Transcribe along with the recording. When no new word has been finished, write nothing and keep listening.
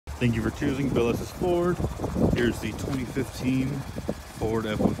Thank you for choosing Billis' Ford. Here's the 2015 Ford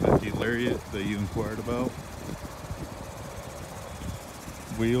F-150 Lariat that you inquired about.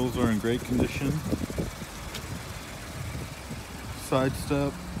 Wheels are in great condition. Side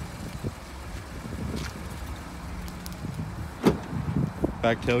step.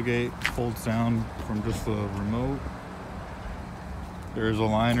 Back tailgate folds down from just the remote. There's a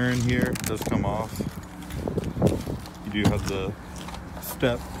liner in here, it does come off. You do have the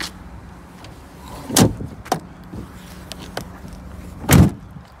step.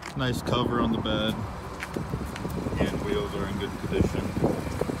 Nice cover on the bed. Again, wheels are in good condition.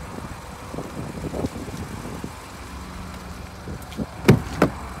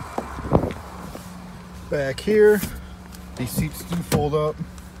 Back here, these seats do fold up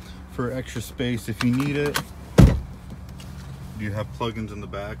for extra space if you need it. You have plugins in the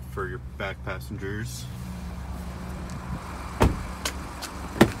back for your back passengers.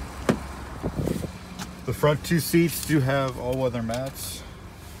 The front two seats do have all-weather mats.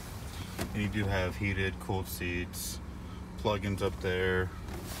 And you do have heated, cooled seats, plugins up there,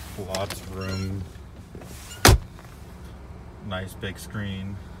 lots of room, nice big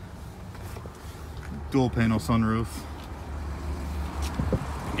screen, dual panel sunroof.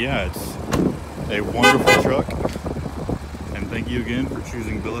 Yeah, it's a wonderful truck. And thank you again for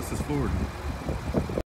choosing Billis' Ford.